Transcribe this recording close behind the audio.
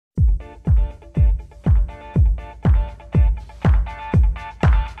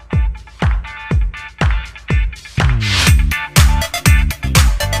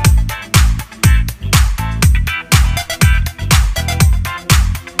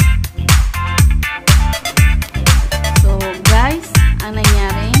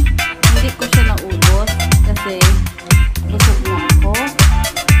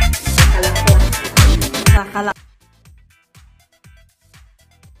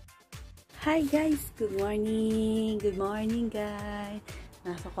Hi guys! Good morning! Good morning guys!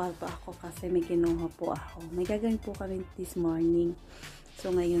 Nasa kwarto ako kasi may kinuha po ako. May gagawin po kami this morning. So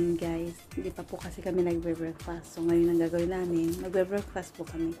ngayon guys, hindi pa po kasi kami nagbe-breakfast. So ngayon ang gagawin namin, magbe-breakfast po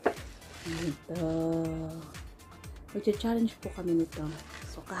kami. Ito. Mag-challenge po kami nito.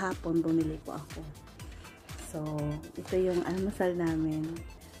 So kahapon bumili po ako. So ito yung almusal namin.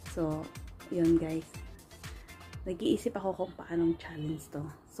 So yun guys. Nag-iisip ako kung paanong challenge to.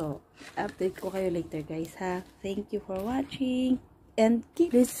 So, update ko kayo later guys ha. Thank you for watching. And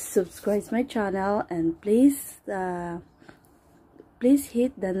please subscribe my channel. And please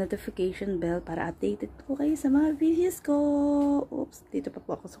hit the notification bell para updated po kayo sa mga videos ko. Oops, dito pa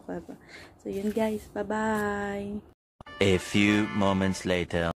po ako sa kwarto. So, yun guys. Bye-bye. A few moments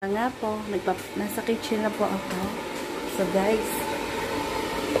later. Nga po, nasa kitchen na po ako. So guys,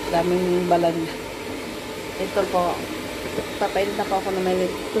 daming balag. Ito po, papainit na po ako na may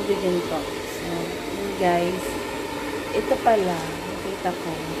tubigin po. So, yun guys, ito pala, nakita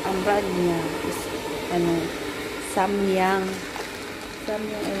ko, ang brand niya is, Samyang.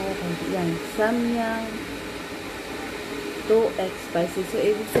 Samyang 2X spices. So,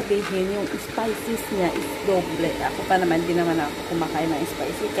 ibig sabihin, yung spices niya is doble. Ako pa naman, di naman ako kumakain ng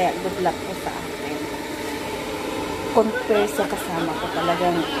spicy, kaya good luck po sa akin. Compare sa kasama ko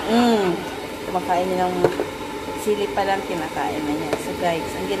talagang, kumakain nilang sili pa lang kinakain na niya. So guys,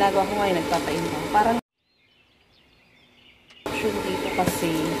 ang ginagawa ko ngayon, nagpapainit ako. Parang dito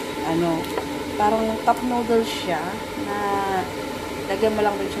kasi, parang cup noodles siya na lagyan mo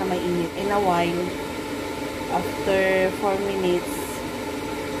lang din siya may init. In a while, after 4 minutes,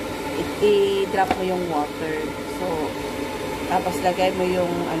 i-drop mo yung water. So, tapos lagay mo yung,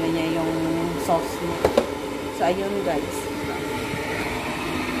 yung sauce mo. So, ayun guys.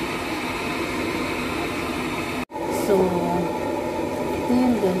 So, ito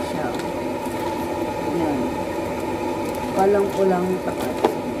yung din siya. Yan. Walang-pulang tapat.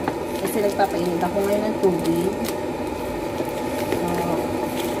 Kasi nagpapainit ako ngayon ng tubig. So,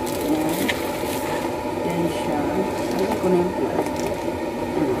 yan. Yan siya. Alam ko na yung plastic.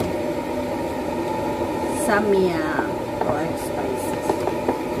 Samyang or spices.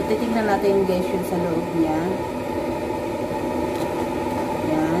 So, titignan natin guys yung sa loob niya.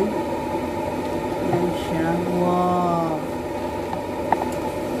 Yan. Yan siya. Wow!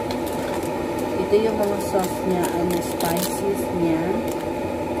 Ito yung mga sauce niya, spices niya.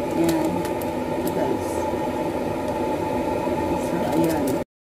 Yan. Guys. So, ayan.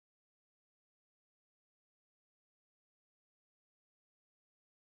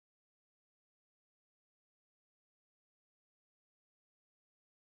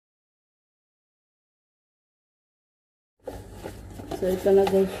 So, ito na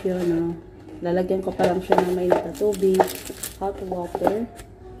guys yun, lalagyan ko pa lang siya ng mainit na tubig. Hot water.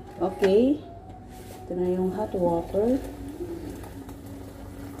 Okay. Ito na yung hot water.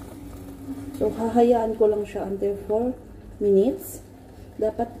 So, hahayaan ko lang siya until 4 minutes.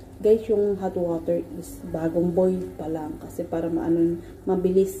 Dapat, guys, yung hot water is bagong boil pa lang. Kasi para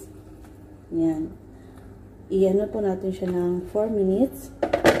mabilis. Yan. Iyan po natin siya ng 4 minutes.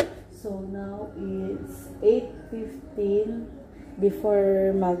 So, now it's 8:15.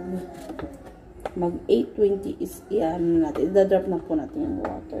 Before mag 8:20 is natin, idadrop na po natin yung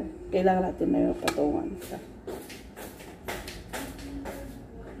water. Kailangan natin may patungan siya.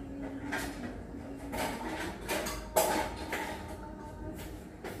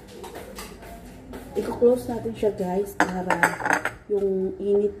 I-close natin siya guys para yung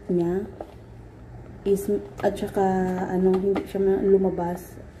init niya is at saka hindi siya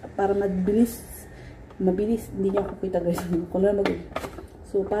lumabas para mabilis, hindi niya kupita guys.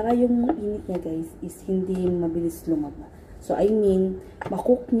 So, para yung init niya guys is hindi mabilis lumabas. So, I mean,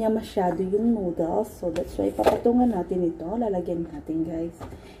 makook niya masyado yung noodles. So, that's why papatungan natin ito. Lalagyan natin guys.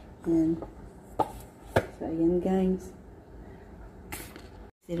 Ayan. So, ayan guys.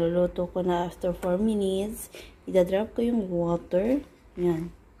 Siluluto ko na after 4 minutes. Idadrop ko yung water.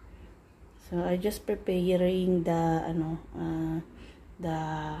 Ayan. So, I just preparing the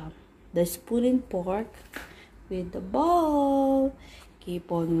spoon and fork with the bowl.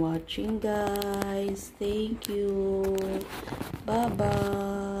 Keep on watching guys. Thank you.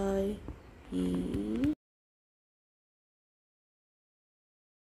 Bye-bye.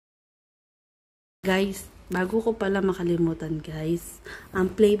 Guys, bago ko pala makalimutan guys,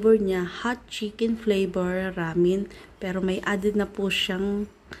 ang flavor niya, hot chicken flavor ramen, pero may added na po siyang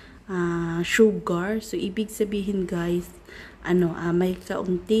sugar. So, ibig sabihin guys, may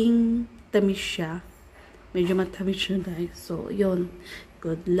kaunting tamis siya. Medyo matamis siya guys. So, yun.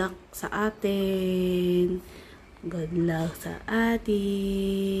 Good luck sa atin. Good luck sa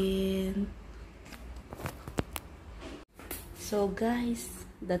atin. So guys,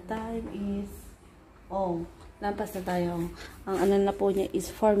 the time is, lampas na tayo. Ang ano na po niya is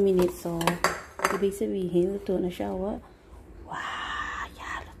 4 minutes. So, ibig sabihin, luto na siya. Wow,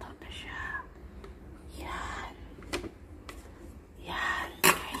 yan, luto na siya. Yan. Yan,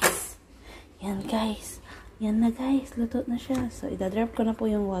 guys. Yan, guys. Yan na, guys. Luto na siya. So, idadrop ko na po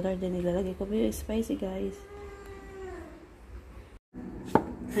yung water. Then, ilalagay ko po yung spicy, guys.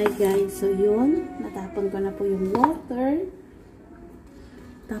 Hi, guys. So, yun. Natapon ko na po yung water.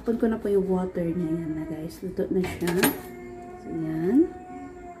 Tapon ko na po yung water niya. Yan na, guys. Luto na siya. So, yan.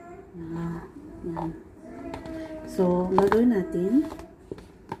 Yan. So, ang gagawin natin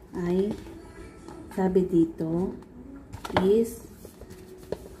ay, sabi dito, is,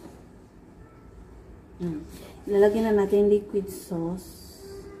 ilalagyan na natin liquid sauce.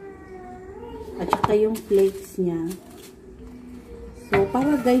 At saka yung flakes niya. So,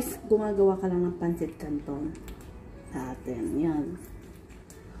 para guys, gumagawa ka lang ng pancit canton sa atin. Yan.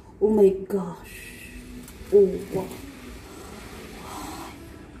 Oh my gosh. Oh, wow.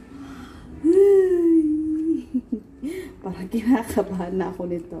 Parang kinakabahan na ako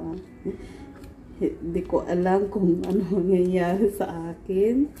nito. Hindi ko alam kung ano nangyayari sa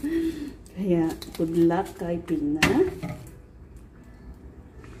akin. Kaya, good luck kay Pina.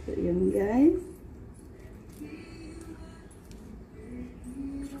 So, yun guys.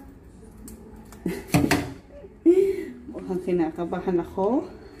 Mukhang kinakabahan ako.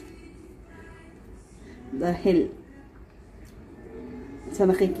 Dahil sa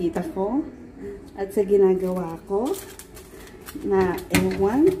nakikita ko at sa ginagawa ko na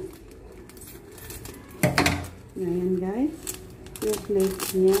ewan. Ngayon guys, yung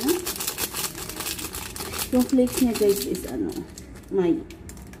flakes niya. Yung flakes niya guys is ano,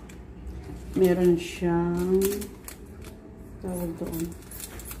 meron siyang tawag doon.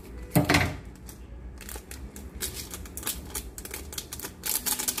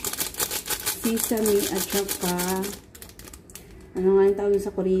 Sesame at saka ano nga yung tawag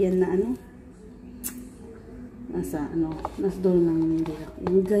sa Korean na ano? Nasa doon lang nila.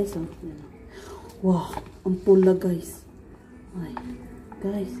 Yung guys, yan. Wow, ang pula guys. Ay,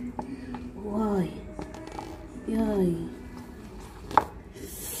 guys. Why? Yay.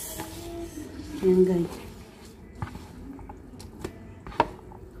 Yan guys.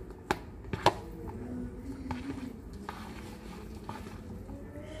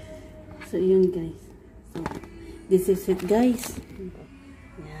 So, yun guys. So, this is it guys.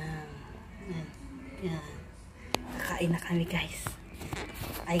 Yan. Yan. Kakain na kami guys.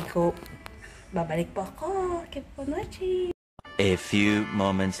 I hope babalik po ako. Keep on watching. A few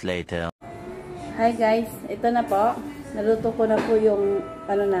moments later. Hi guys. Ito na po. Naluto ko na po yung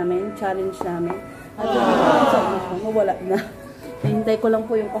challenge namin. At yung wala na. Hintay ko lang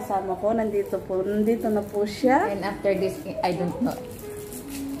po yung kasama ko. Nandito na po siya. And after this, I don't know.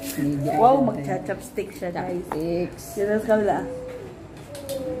 Wow, magcha-chopstick siya guys. Chopsticks. Yun ang kabila.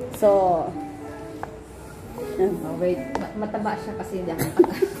 So, oh, wait. Mataba siya kasi hindi ako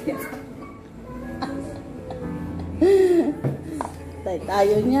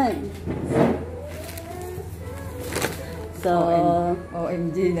tayo niyan. So,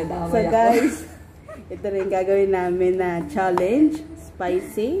 OMG, nadamay so guys, ito rin gagawin namin na challenge.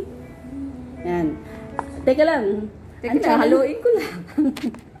 Spicy. Yan. Teka lang. haluin ko lang.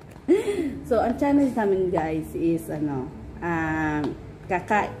 So, ang challenge namin guys is ang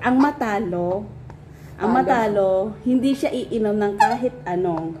matalo, hindi siya iinom ng kahit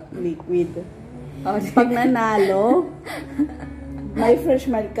anong liquid. Pag nanalo, may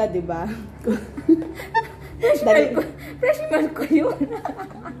fresh milk ka, di ba? Fresh milk ko yun.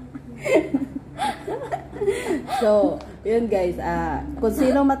 So, yun guys, kung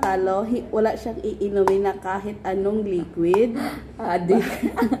sino matalo, wala siyang iinumin na kahit anong liquid.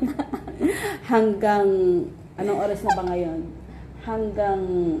 Hanggang, anong oras na ba ngayon? Hanggang,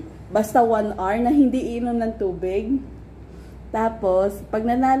 basta 1 hour na hindi iinom ng tubig. Tapos, pag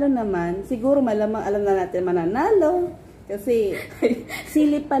nanalo naman, siguro malamang alam na natin mananalo. Kasi,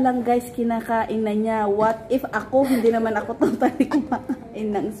 sili pa lang guys, kinakain na niya. What if ako, hindi naman ako totally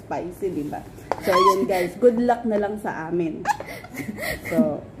kumakain ng spicy, diba? So, yun guys, good luck na lang sa amin.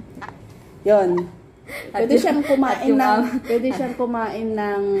 So, yun. Pwede siyang kumain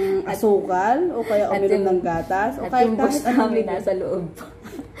ng asukal, o kaya uminom ng gatas, o kaya kahit anong liquid. Nasa loob.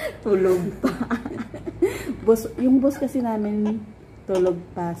 Tulog pa. Yung boss kasi namin, tulog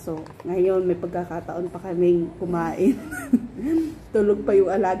pa. So, ngayon may pagkakataon pa kaming kumain. Tulog pa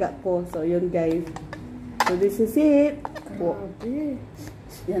yung alaga ko. So, yun guys. So, this is it. Grabe.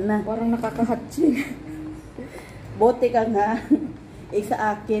 Yan na. Parang nakakahatsi. Bote ka nga. Sa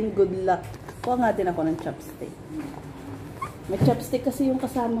akin, good luck. Kuha nga din ako ng chopstick. May chopstick kasi yung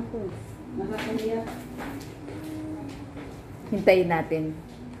kasama ko. Nakakaliya. Hintayin natin.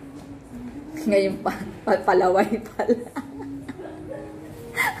 Ngayon pa, palaway pala.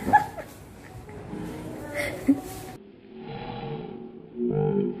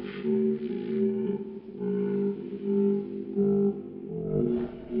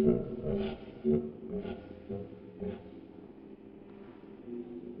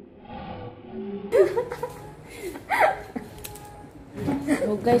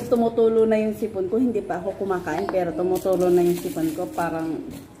 So guys, tumutulo na yung sipon ko. Hindi pa ako kumakain pero tumutulo na yung sipon ko. Parang,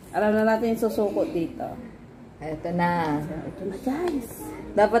 alam na natin yung susuko dito. Ito na. Ito na guys.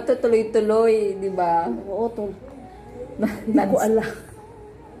 Dapat to tuloy-tuloy, di ba? Oo, to. Hindi ko alam.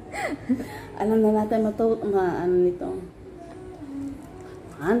 Alam na natin ano nito.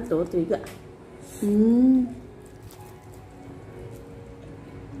 1, 2, 3,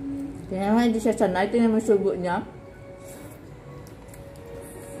 Tingnan mo, hindi siya sanay. Tingnan mo yung subo niya.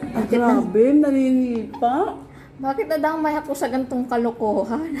 Ang grabe, naninip pa. Bakit nadamay ako sa gantong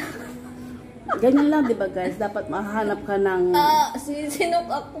kalokohan? Ganyan lang, di ba guys? Dapat mahanap ka ng... Sinok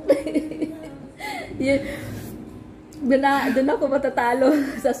ako. Doon ako matatalo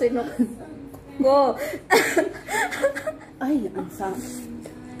sa sinok ko. Ay,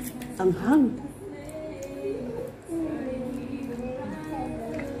 ang hang.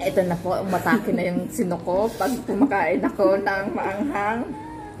 Ito na po, umatake na yung sinok ko pag kumakain ako ng maanghang.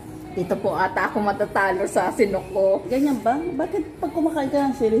 Dito po ata ako matatalo sa sinok ko. Ganyan ba? Bakit pag kumakain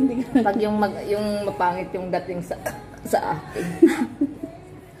ka ng sili, hindi ka... Pag yung mapangit yung dating sa akin.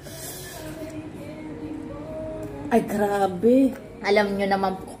 Ay, grabe. Alam nyo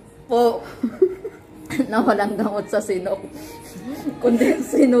naman po na walang gamot sa sinok. Kundi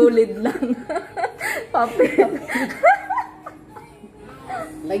sinulid lang. Papel.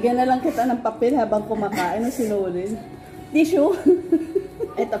 Lagyan na lang kita ng papel habang kumakain na sinulid. Tissue.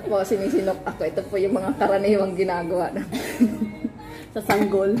 Ito po, sinisinok ako. Ito po yung mga karaniwang ginagawa na. Sa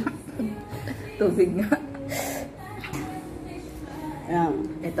sanggol. Tubig nga. Ayan.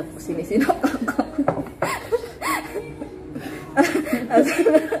 Ito po, sinisinok ako.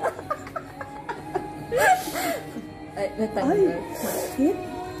 Ay, natanggal. Ay, bakit?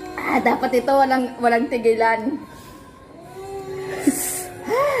 Dapat ito walang tigilan.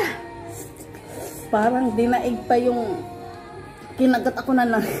 Parang dinaig pa yung kinagat ako na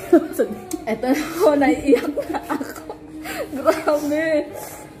lang. Ito na po, naiiyak na ako. Grabe.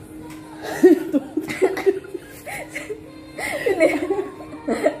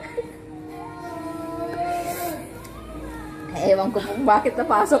 Ewan ko po bakit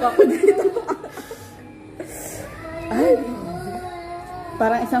napasok ako dito. Ay,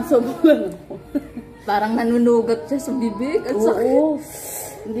 parang isang subo lang ako. Parang nanunugat siya sa bibig. At Oo.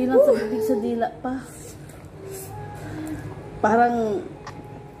 Hindi lang sa bibig, sa dila pa. Parang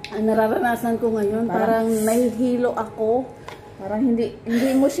nararanasan ko ngayon. Parang nahihilo ako. Parang hindi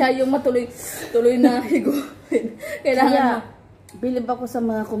mo siya yung tuloy na higuin. Kailangan bilib ako sa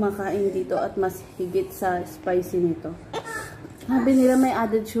mga kumakain dito at mas higit sa spicy nito. Sabi nila may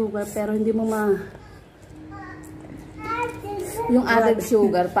added sugar pero hindi mo yung added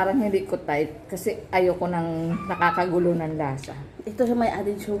sugar, parang hindi ko type. Kasi ayoko nang nakakagulo ng lasa. Ito siya, may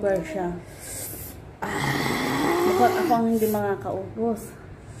added sugar siya. Mukhang ako ang hindi makakaubos.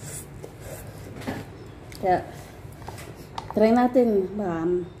 Kaya, try natin.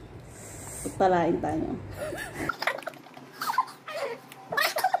 Pagpalain tayo.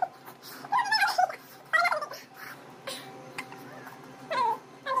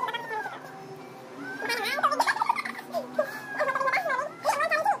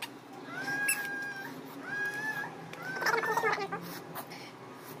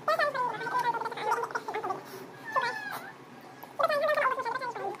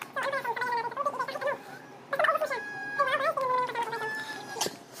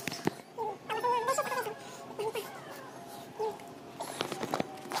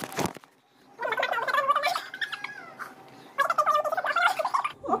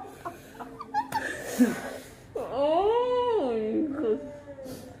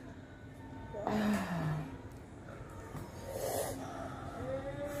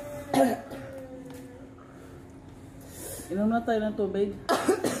 Inom na tayo ng tubig.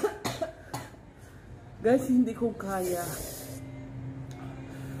 Guys, hindi ko kaya.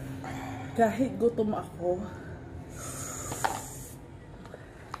 Kahit gutom ako.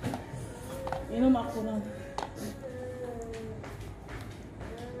 Inom ako ng...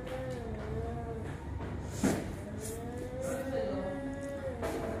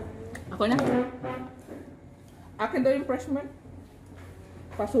 Ako na. Akin daw yung fresh milk.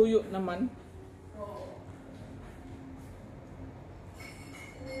 Pasuyo naman.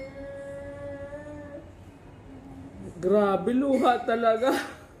 Grabe, luha talaga.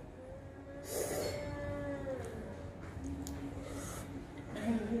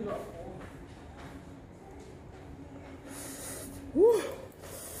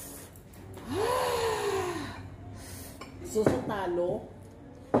 So, sa talo,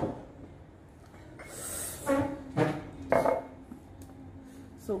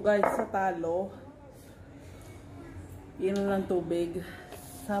 guys, sa talo, iinom ng tubig.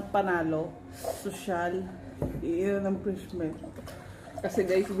 Sa panalo, social, iinom ng fresh milk. Kasi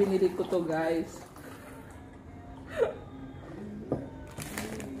guys, binili ko to guys.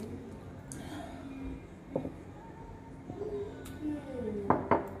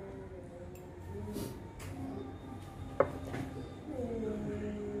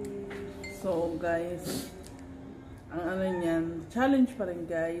 So guys, ang ano niyan, challenge pa rin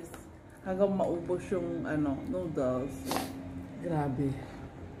guys, hanggang maubos yung noodles. Grabe.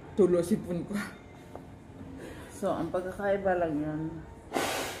 Tulo sipon ko. So, ang pagkakaiba lang yan.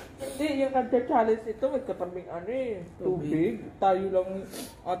 Hindi, yung challenge ito, may katabing tubig. Tayo lang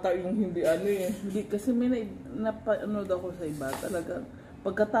ata yung hindi Hindi, kasi may napanood ako sa iba talaga.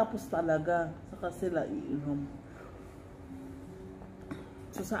 Pagkatapos talaga, saka sila iinom.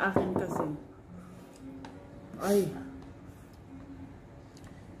 So, sa akin kasi, ay,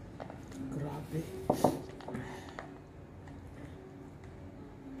 grabe.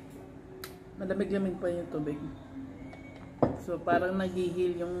 malamig-lamig pa yung tubig. So, parang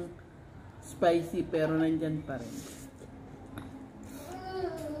nag-heal yung spicy pero nandyan pa rin.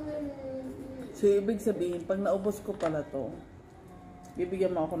 So, ibig sabihin, pag naubos ko pala to,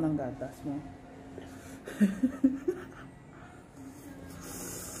 bibigyan mo ako ng gatas mo.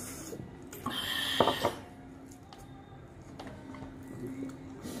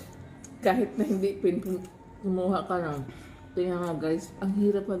 Kahit na hindi kumuha ka na. Tingnan nga guys, ang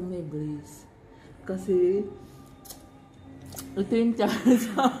hirap pag may brace. Kasi, ito yung challenge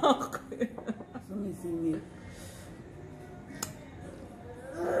sa akin. Sumisingit.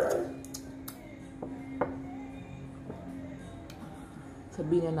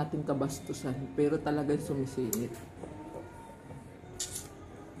 Sabihin na natin kabastusan, pero talagang sumisingit.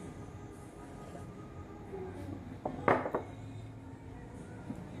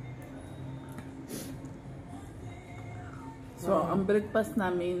 So, ang breakfast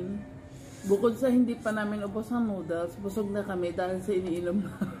namin, bukod sa hindi pa namin ubos ang noodles, busog na kami dahil sa iniinom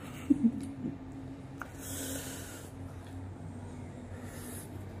namin.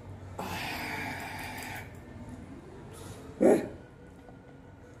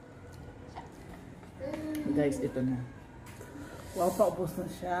 Guys, ito na. Wow, paubos na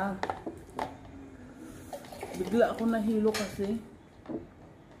siya. Bigla ako nahilo kasi.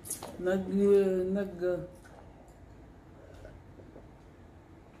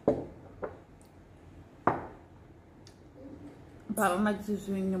 Parang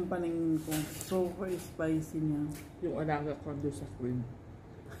nagsiswing yung paningin ko. Super spicy niya. Yung alaga ko doon sa screen.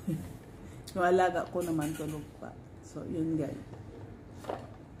 Yung alaga ko naman tulog pa. So, yun guys.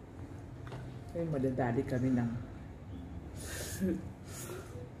 Ay, madadali kami ng...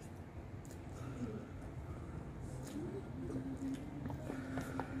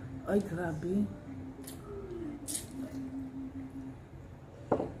 Ay, grabe.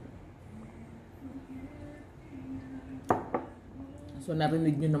 So,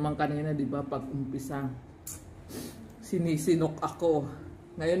 narinig nyo naman kanina, di ba, pag umpisa, sinisinok ako.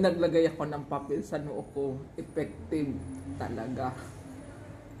 Ngayon, naglagay ako ng papel sa noo ko. Effective talaga.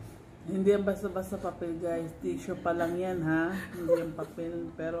 Hindi yan basta-basta papel guys. Tissue pa lang yan ha. Hindi yan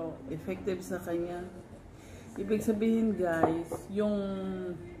papel. Pero effective sa kanya. Ibig sabihin guys,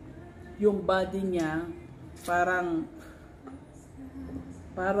 yung body niya parang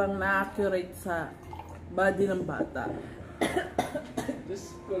na-accurate sa body ng bata.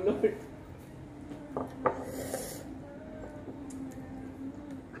 Diyos ko, Lord.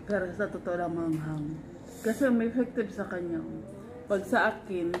 Pero sa totoo lang manghang. Kasi may effective sa kanya. Pag sa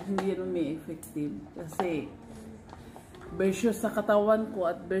akin, hindi yan may effective. Kasi versus sa katawan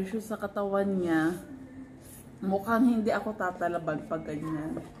ko at versus sa katawan niya, mukhang hindi ako tatalabag pag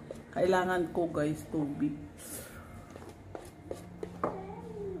ganyan. Kailangan ko guys tubig.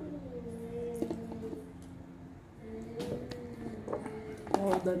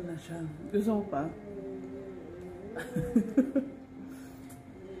 Oh, done na siya. Gusto mo pa?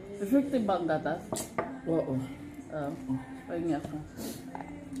 Effective ba ang gatas? Oo. Pahingi ako.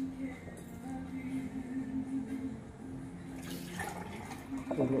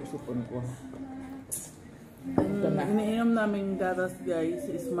 Tulo supon ko. Ito na. Iniinom namin gatas guys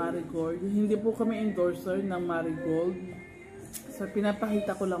is marigold. Hindi po kami endorser ng marigold. So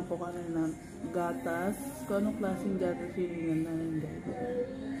pinapakita ko lang po kanina gatas. Kung anong klaseng gatas yung namin guys.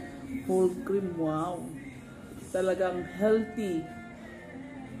 Full cream, wow. Talagang healthy.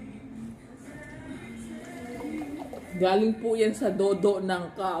 Galing po yan sa dodo ng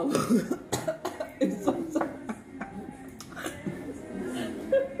cow.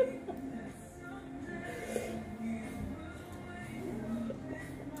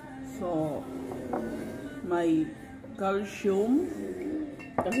 So, may calcium.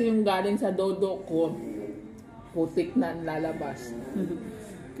 Kasi yung galing sa dodo ko, putik na ang lalabas.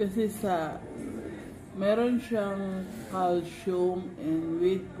 Kasi meron siyang calcium and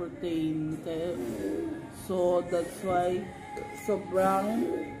with protein. Kaya, so, that's why sobrang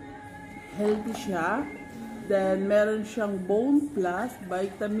healthy siya. Then, meron siyang bone plus,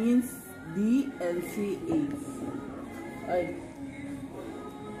 vitamins D and CA. Ay.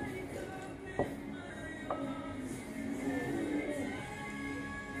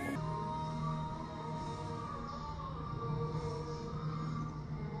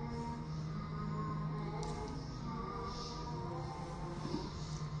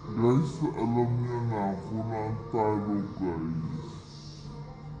 Guys, alam niyo na ako na ang talo guys.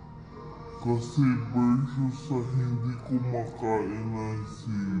 Kasi versus sa hindi kumakain ng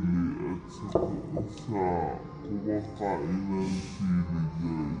sili at sa kumakain ng sili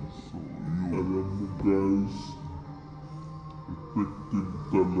guys. So yun, alam mo guys, effective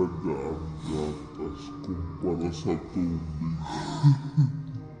talaga ang gatas kumpara sa tubig.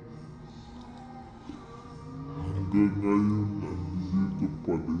 Hanggang ngayon, nandito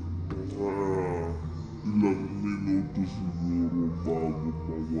pa rin mga ilang minuto siguro bago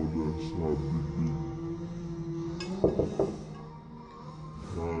mawala sa bibig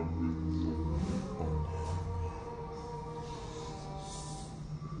namin yung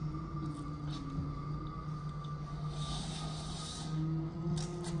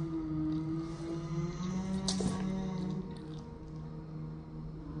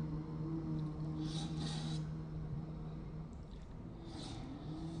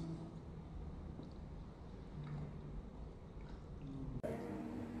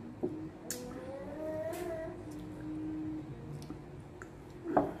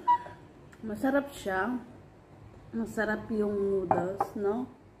Masarap siya. Masarap yung noodles, no?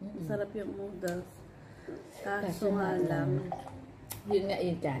 Masarap yung noodles. Kaso nga lang, Yun nga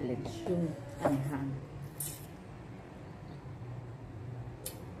yung challenge, yung anghang.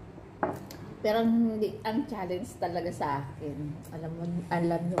 Pero hindi, ang challenge talaga sa akin,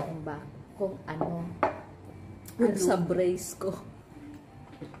 alam nyo kung ano, yung sa brace ko.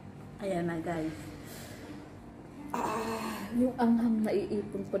 ayan na guys. Yung anghang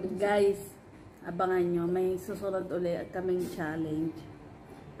naiipon pa din. Guys, abangan nyo, may susunod ulit kaming challenge.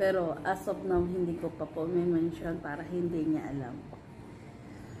 Pero as of now, hindi ko pa po mention para hindi niya alam.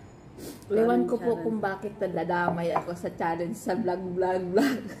 Ewan ko po kung bakit nadamay ako sa challenge sa vlog.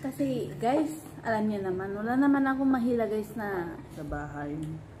 Kasi guys, alam niyo naman, wala naman akong mahila guys na sa bahay.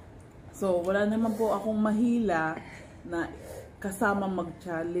 So, wala naman po akong mahila na kasama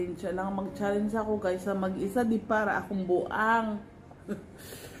mag-challenge. Alang mag-challenge ako guys sa mag-isa, di para akong buang.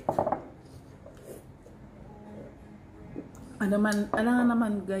 Alam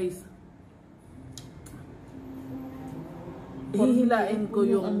naman guys, hihilain ko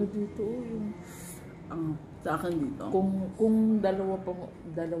yung ano dito, yung sa akin dito. Kung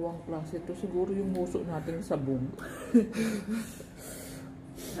dalawang klase ito, siguro yung muso natin sabong.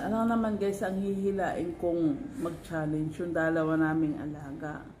 Alam naman guys, ang hihilain kong mag-challenge yung dalawa naming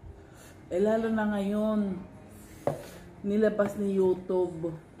alaga. Lalo na ngayon, nilabas ni YouTube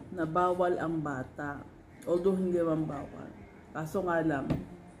na bawal ang bata. Although hindi man bawal. Kaso nga lang,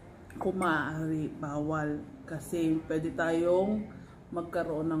 kung maaari, bawal. Kasi pwede tayong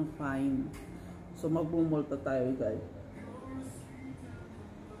magkaroon ng fine. So magbumulta tayo guys.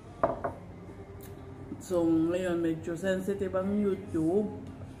 So ngayon medyo sensitive ang YouTube.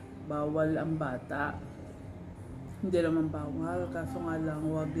 Bawal ang bata. Hindi naman bawal. Kaso nga lang,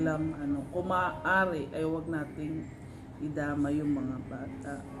 wag lang kung maaari ay wag nating idama yung mga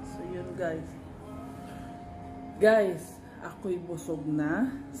bata. So yun guys. Guys, ako'y busog na.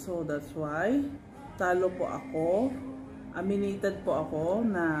 So that's why talo po ako. Aminated po ako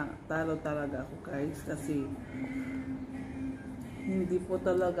na talo talaga ako guys. Kasi hindi po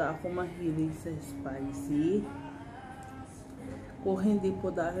talaga ako mahilig sa spicy. Kung hindi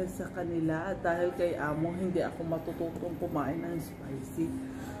po dahil sa kanila at dahil kay amo, hindi ako matututong kumain ng spicy.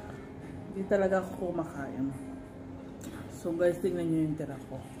 Hindi talaga ako kumakain. So guys, tingnan nyo yung tira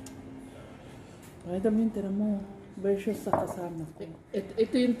ko. Pakita mo yung tira mo. Versus sa kasama ko.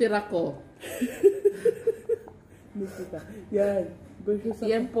 Ito yung tira ko. Yan. Versus sa...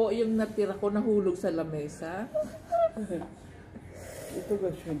 Yan po yung natira ko nahulog sa lamesa. Ito ba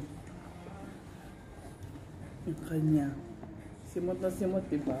siya? Yung kanya. Simot na simot,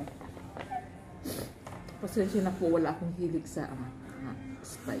 diba? Pasensya na po, wala akong hilig sa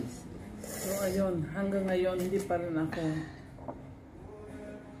spice. So, ayun. Hanggang ngayon, hindi pa rin ako.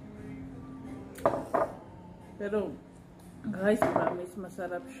 Pero, guys, promise,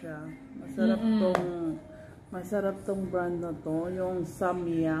 masarap siya. Masarap tong brand na to. Yung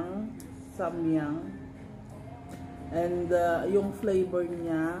Samyang. And, yung flavor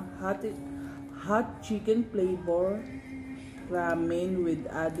niya, hot chicken flavor, ramen with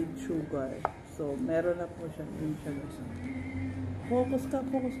added sugar. So, meron na po siya. Yun siya guys. Focus ka,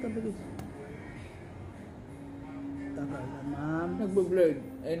 bilis. Tagal na, ma'am. Nagbo-blurred.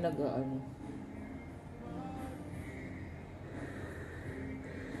 Ay, nag-ano.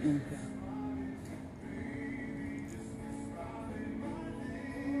 Yan siya.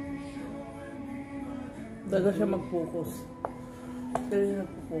 Daga siya mag-focus. Pero yung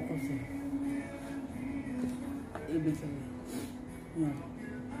nagpo-focus eh. Ibig sabihin. Yan.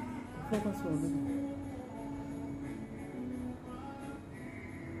 Focus mo.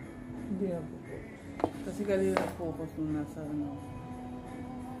 Hindi na po. Kasi kanina focus nung nasa ano.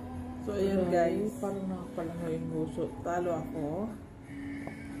 So, ayan guys. Parang nakapala yung gusto. Talo ako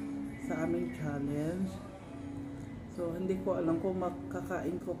sa aming challenge. So, hindi ko alam kung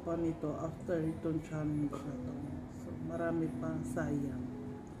makakain ko pa nito after itong challenge na to. So, marami pa sayang.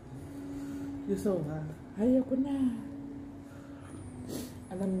 Yuso ha? Ayaw ko na.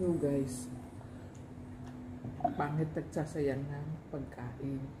 Alam nyo guys, pangit nagsasayang ng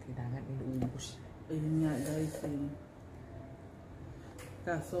pagkain. Kailangan inuubos. Ayun nga guys eh.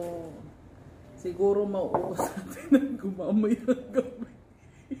 Kaso, siguro mauubos natin ng gumamayang gabi.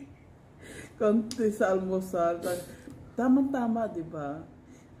 Konti sa almusal. Tama-tama, di ba?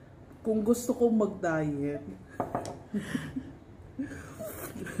 Kung gusto kong mag-diet,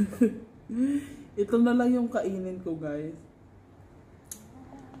 ito na lang yung kainin ko, guys.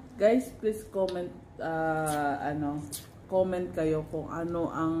 Guys, please comment, comment kayo kung ano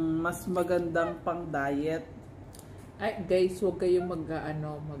ang mas magandang pang-diet. Ay, guys, huwag kayong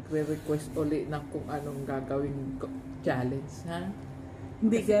magre-request ulit ng kung anong gagawin challenge, ha?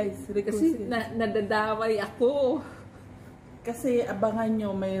 Hindi, guys. Kasi nadadaway ako. Kasi abangan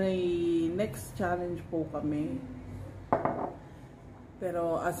nyo, may next challenge po kami.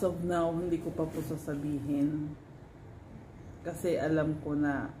 Pero as of now, hindi ko pa po sasabihin. Kasi alam ko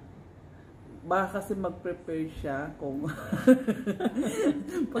na, baka kasi mag-prepare siya kung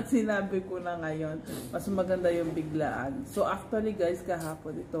pag sinabi ko na ngayon, mas maganda yung biglaan. So actually guys,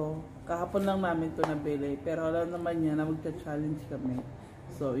 kahapon lang namin to nabili. Pero alam naman niya na magcha-challenge kami.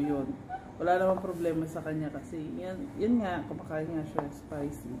 So yun. Wala namang problema sa kanya kasi yan nga, kumakain nga siya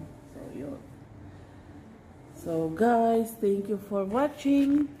spicy. So, yun. So, guys, thank you for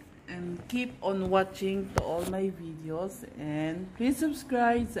watching. And keep on watching to all my videos. And please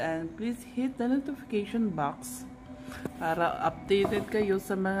subscribe and please hit the notification box para updated kayo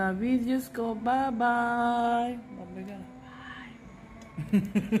sa mga videos ko. Bye-bye! Bye!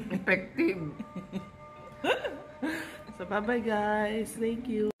 Effective. So, bye-bye guys. Thank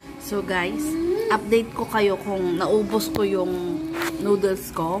you. So guys, update ko kayo kung naubos ko yung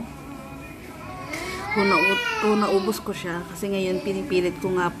noodles ko. Kung naubos ko siya. Kasi ngayon pinipilit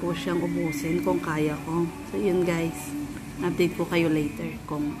ko nga po siyang ubusin kung kaya ko. So yun guys, update ko kayo later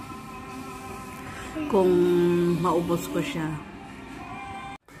kung maubos ko siya.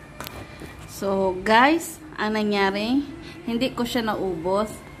 So guys, ang nangyari, hindi ko siya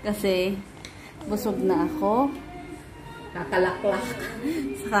naubos kasi busog na ako. Kakalaklak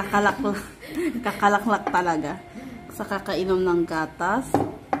talaga. Sa kakainom ng gatas.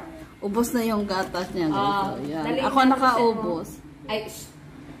 Ubos na yung gatas niya, guys. So, yan. Ako nakaubos.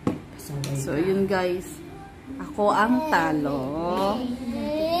 So, yun guys. Ako ang talo.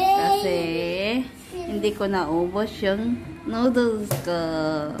 Kasi, hindi ko naubos yung noodles ko.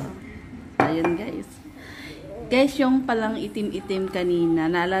 Ayun guys. Guys, yung palang itim-itim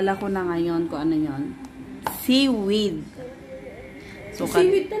kanina, naalala ko na ngayon kung ano yun. Seaweed. So,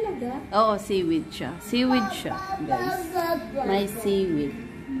 seaweed talaga? Oo, seaweed siya. Seaweed siya, guys. May seaweed.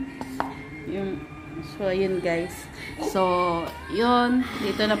 So, yun guys. So, yun.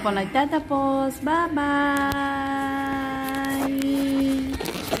 Dito na po nagtatapos. Bye-bye!